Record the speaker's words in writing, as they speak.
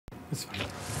That's fine.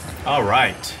 All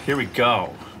right, here we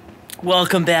go.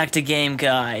 Welcome back to Game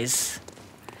Guys.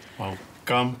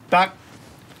 Welcome back.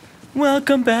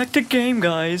 Welcome back to Game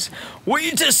Guys.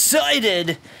 We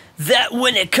decided that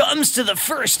when it comes to the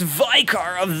first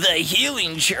Vicar of the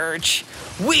Healing Church,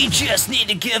 we just need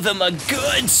to give him a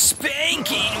good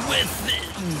spanking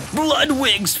with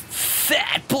Bloodwig's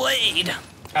fat blade.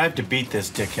 I have to beat this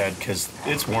dickhead because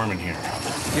it's warm in here.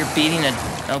 You're beating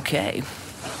a... okay.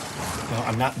 No,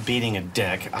 I'm not beating a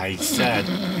dick. I said...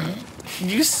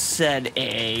 You said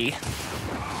a...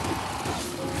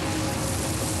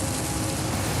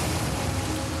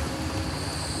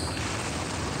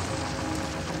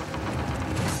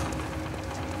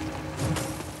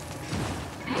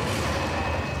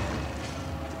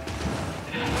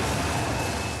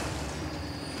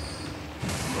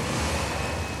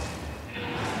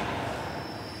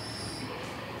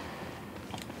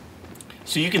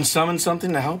 So you can summon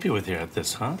something to help you with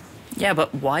this, huh? Yeah,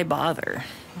 but why bother?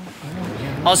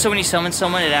 Also, when you summon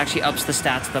someone, it actually ups the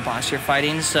stats of the boss you're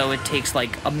fighting, so it takes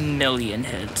like 1,000,000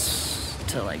 hits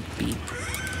to like beat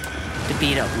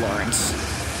up Lawrence.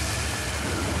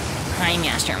 Hi,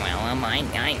 Master Willem.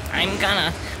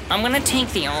 I'm gonna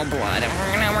take the old blood and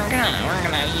we're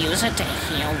gonna use it to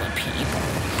heal the people.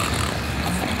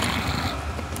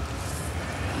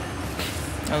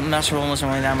 Oh, Master Willem wasn't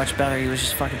really that much better. He was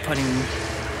just fucking putting...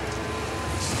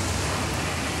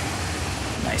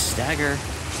 Nice stagger.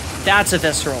 That's a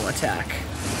visceral attack.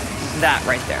 That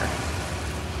right there.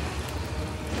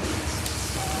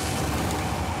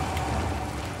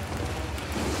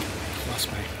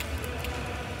 Lost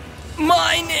me.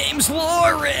 My name's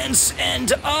Lawrence,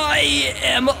 and I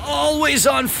am always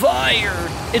on fire.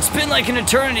 It's been like an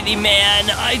eternity, man.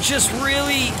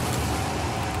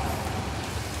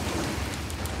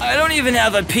 I don't even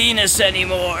have a penis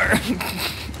anymore.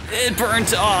 It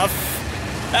burnt off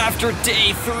after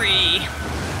day 3.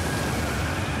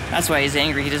 That's why he's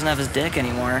angry. He doesn't have his dick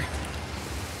anymore.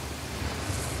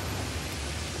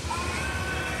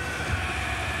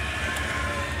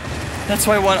 That's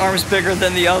why one arm's bigger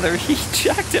than the other. He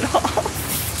jacked it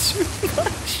off too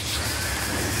much.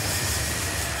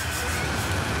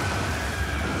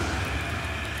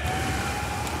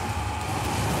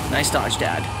 Nice dodge,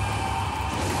 Dad.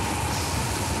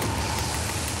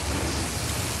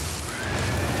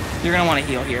 You're gonna want to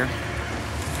heal here.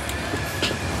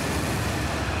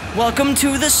 Welcome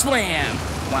to the Slam.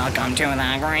 Welcome to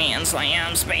the Grand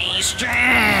Slam Space Jam.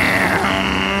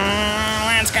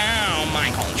 Let's go,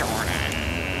 Michael Jordan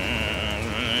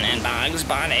and Bugs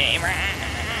Bunny.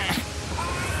 I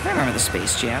remember the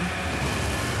Space Jam.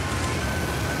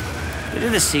 They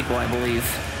did a sequel, I believe.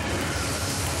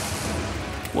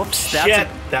 Whoops, that's Shit,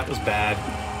 that was bad.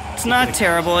 It's not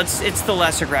terrible. It's the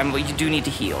lesser grab, but you do need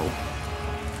to heal.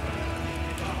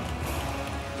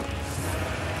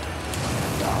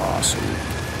 Awesome.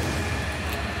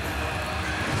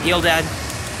 Heal, Dad.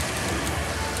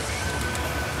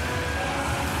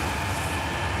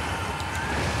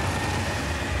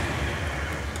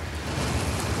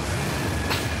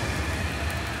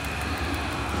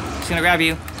 He's gonna grab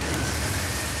you.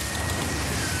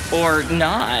 Or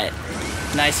not.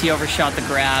 Nice, he overshot the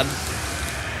grab.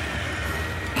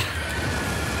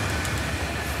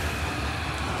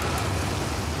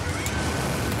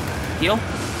 Heal.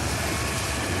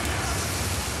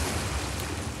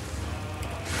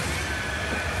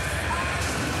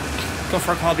 Go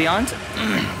for a call beyond.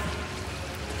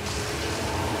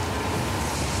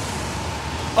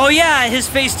 Oh yeah, his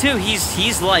face too.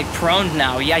 He's like prone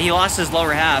now. Yeah, he lost his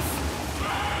lower half.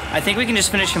 I think we can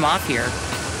just finish him off here.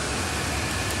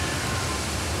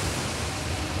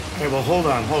 Okay, well, hold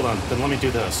on. Then let me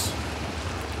do this.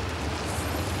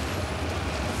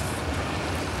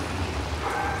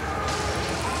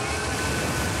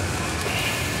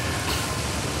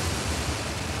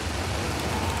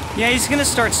 Yeah, he's gonna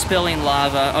start spilling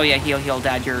lava. Oh yeah, heal,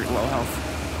 Dad, you're low health.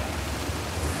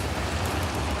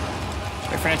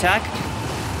 Wait for an attack.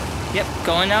 Yep,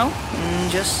 going now.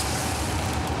 Just...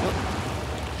 Whoop.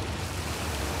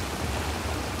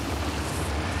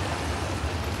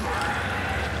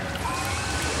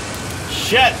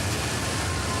 Shit!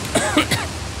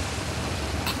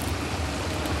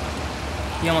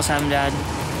 You almost have him, Dad.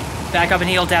 Back up and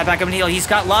heal, Dad, back up and heal. He's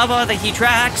got lava that he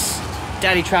tracks.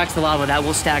 Daddy tracks the lava. That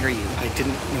will stagger you. I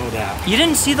didn't know that. You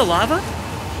didn't see the lava?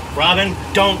 Robin,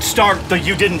 don't start the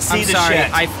you didn't see I'm the sorry.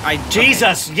 shit.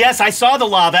 Jesus, okay. Yes, I saw the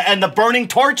lava and the burning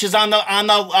torches on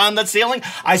the ceiling.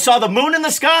 I saw the moon in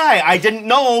the sky. I didn't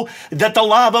know that the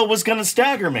lava was gonna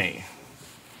stagger me.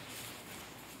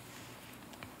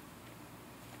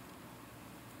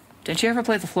 Didn't you ever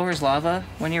play The Floor is Lava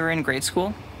when you were in grade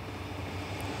school?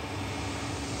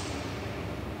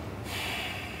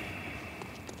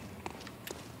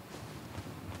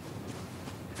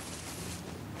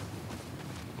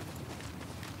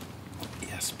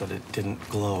 but it didn't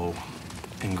glow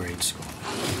in grade school.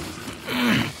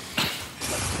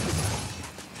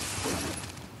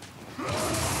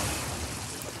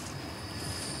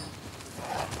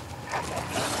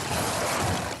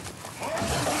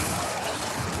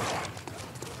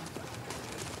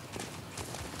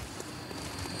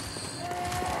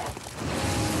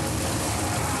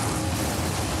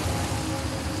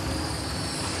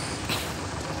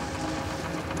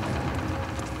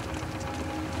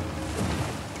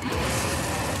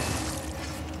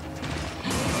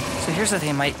 Here's the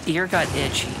thing, my ear got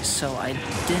itchy, so I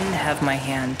didn't have my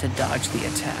hand to dodge the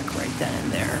attack right then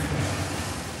and there.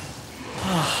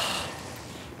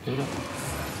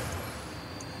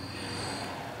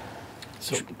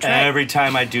 So every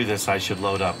time I do this, I should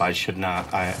load up. I should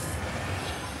not. All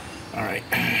right.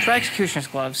 Try Executioner's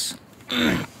Gloves.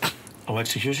 Oh,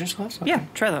 Executioner's Gloves? Okay. Yeah,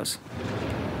 try those.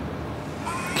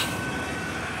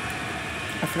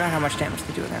 I forgot how much damage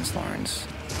they do against Lawrence.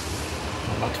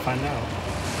 I'm about to find out.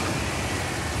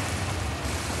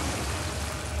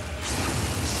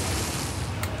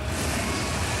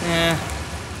 Yeah.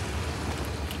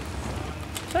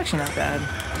 It's actually not bad.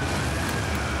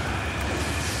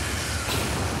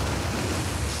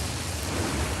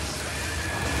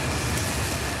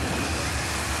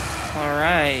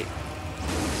 Alright.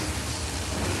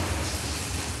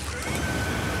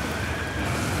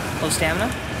 Low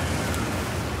stamina?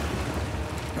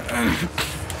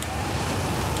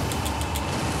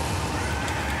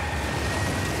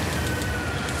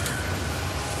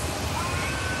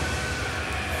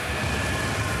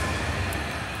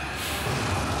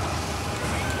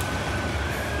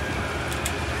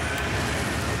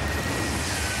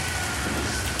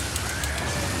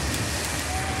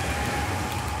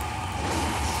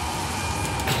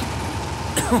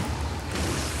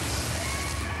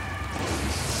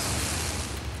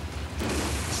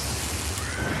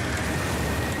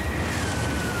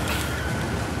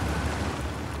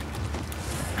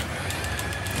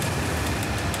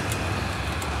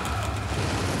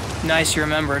 Nice, you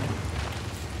remembered.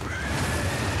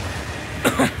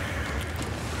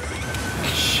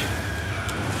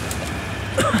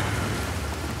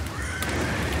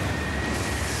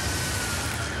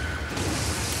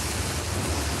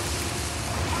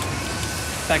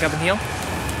 Back up and heal.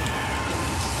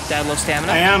 Dad, low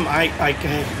stamina. I am.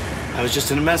 I was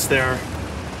just in a mess there.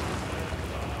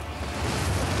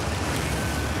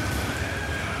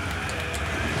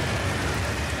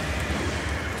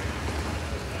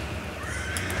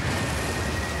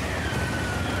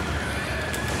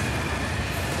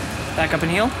 Back up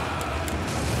and heal.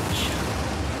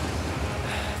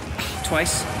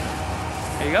 Twice.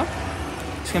 There you go.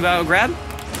 Just gonna about grab.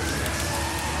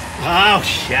 Oh,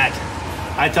 shit.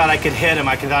 I thought I could hit him.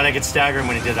 I thought I could stagger him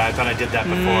when he did that. I thought I did that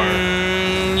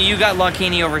before. You got lucky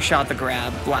and he overshot the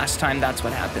grab. Last time, that's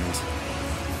what happened.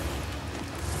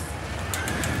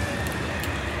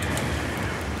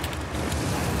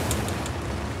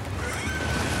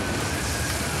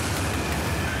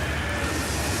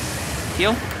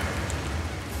 Heal.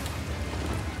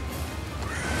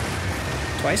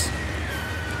 Twice.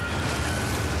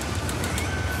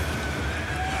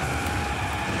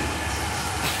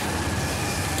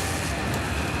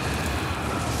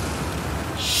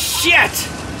 Shit!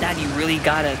 Dad, you really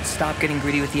gotta stop getting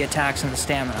greedy with the attacks and the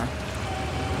stamina.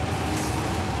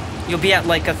 You'll be at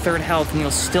like a third health and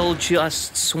you'll still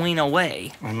just swing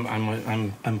away. I'm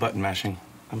button mashing.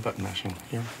 I'm button mashing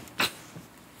here.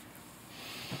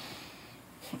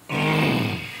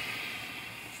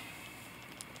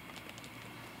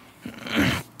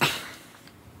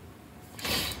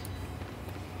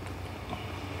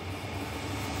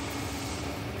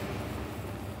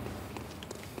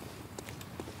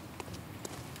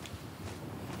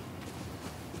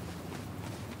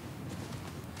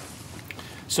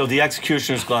 So the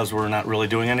Executioner's Gloves were not really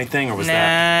doing anything, or was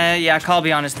that? Yeah, I'll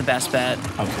be honest, the best bet.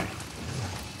 Okay.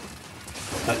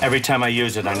 But every time I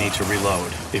use it, I need to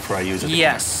reload before I use it again.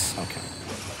 Yes. Okay.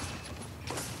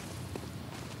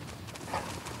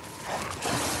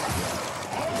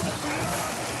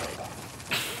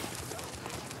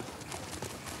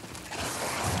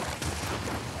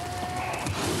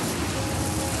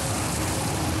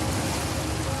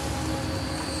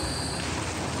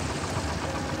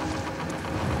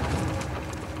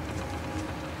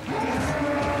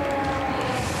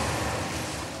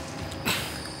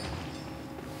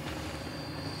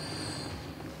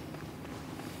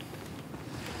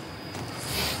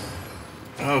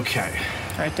 Okay.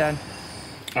 All right, Dad.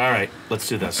 All right, let's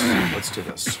do this. Let's do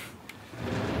this.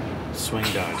 Swing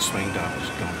dodge, swing dodge.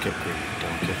 Don't get greedy,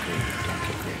 don't get greedy, don't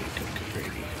get greedy, don't get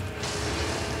greedy.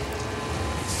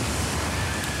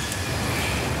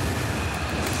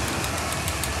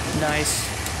 Nice.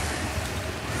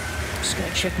 Just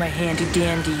gonna check my handy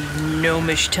dandy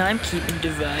gnomish timekeeping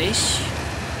device.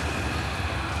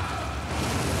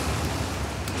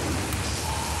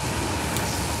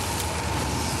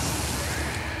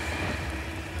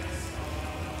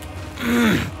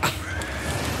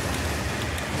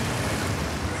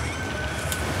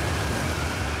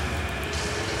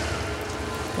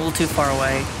 A little too far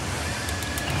away.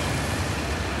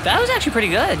 That was actually pretty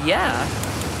good, yeah.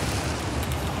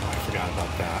 I forgot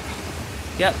about that.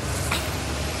 Yep.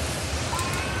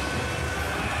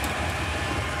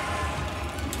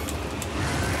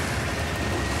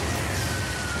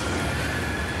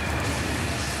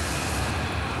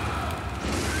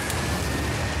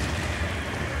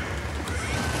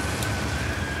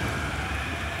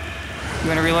 You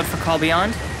want to reload for Call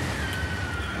Beyond?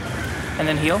 And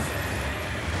then heal?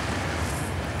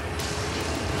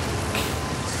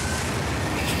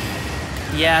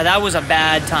 Yeah, that was a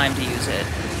bad time to use it.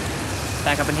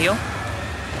 Back up and heal.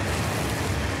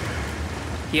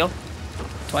 Heal.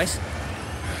 Twice.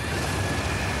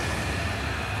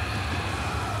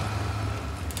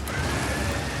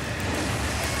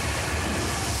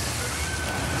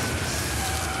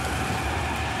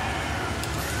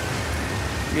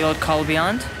 Reload Call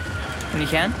Beyond when you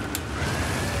can.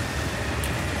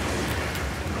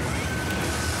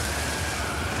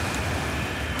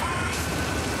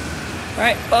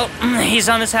 Alright, well, he's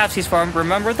on this half-seas farm.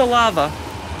 Remember the lava.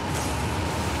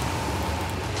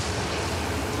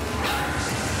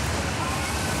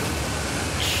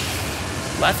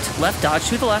 Left, dodge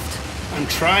to the left. I'm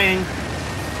trying.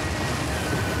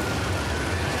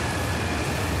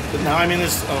 But now I'm in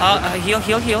this...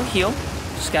 Heal.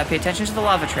 Just gotta pay attention to the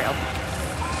lava trail.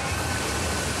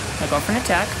 Now go for an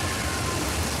attack.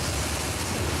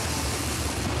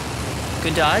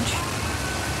 Good dodge.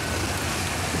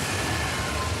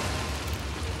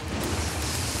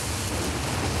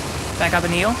 Back up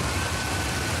and heal.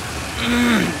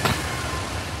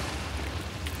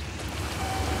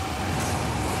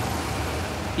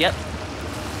 Yep.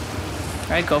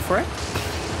 Alright, go for it.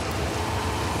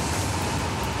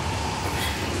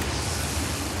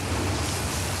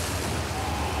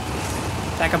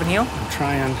 Back up and heal. I'm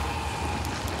trying.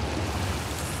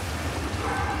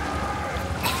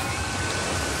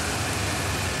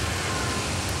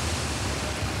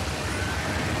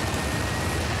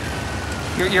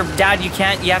 Your dad, you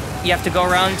can't. You have to go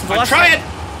around to the left. Try side. it.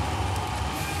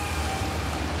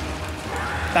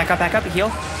 Back up, heal.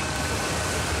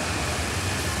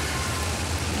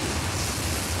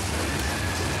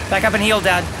 Back up and heal,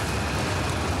 Dad.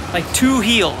 Like 2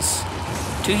 heals.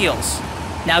 2 heals.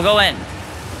 Now go in.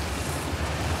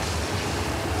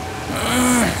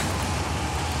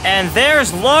 And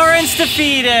there's Lawrence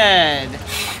defeated.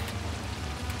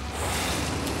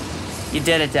 You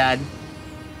did it, Dad.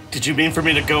 Did you mean for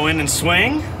me to go in and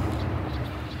swing?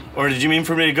 Or did you mean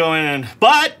for me to go in and...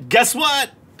 But, guess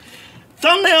what?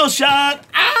 Thumbnail shot!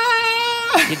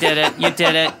 Ah! You did it.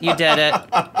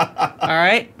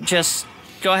 Alright, just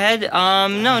go ahead.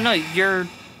 No, you're...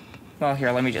 Well,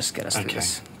 here, let me just get us through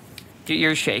this.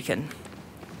 You're shaking.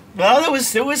 Well,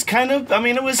 it was kind of... I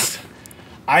mean, it was...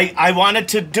 I wanted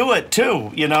to do it,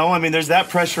 too, you know? I mean, there's that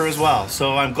pressure as well.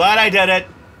 So I'm glad I did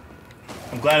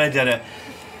it.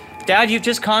 Dad, you've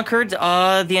just conquered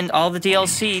all the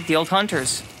DLC, the old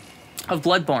hunters of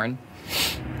Bloodborne.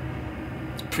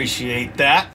 Appreciate that.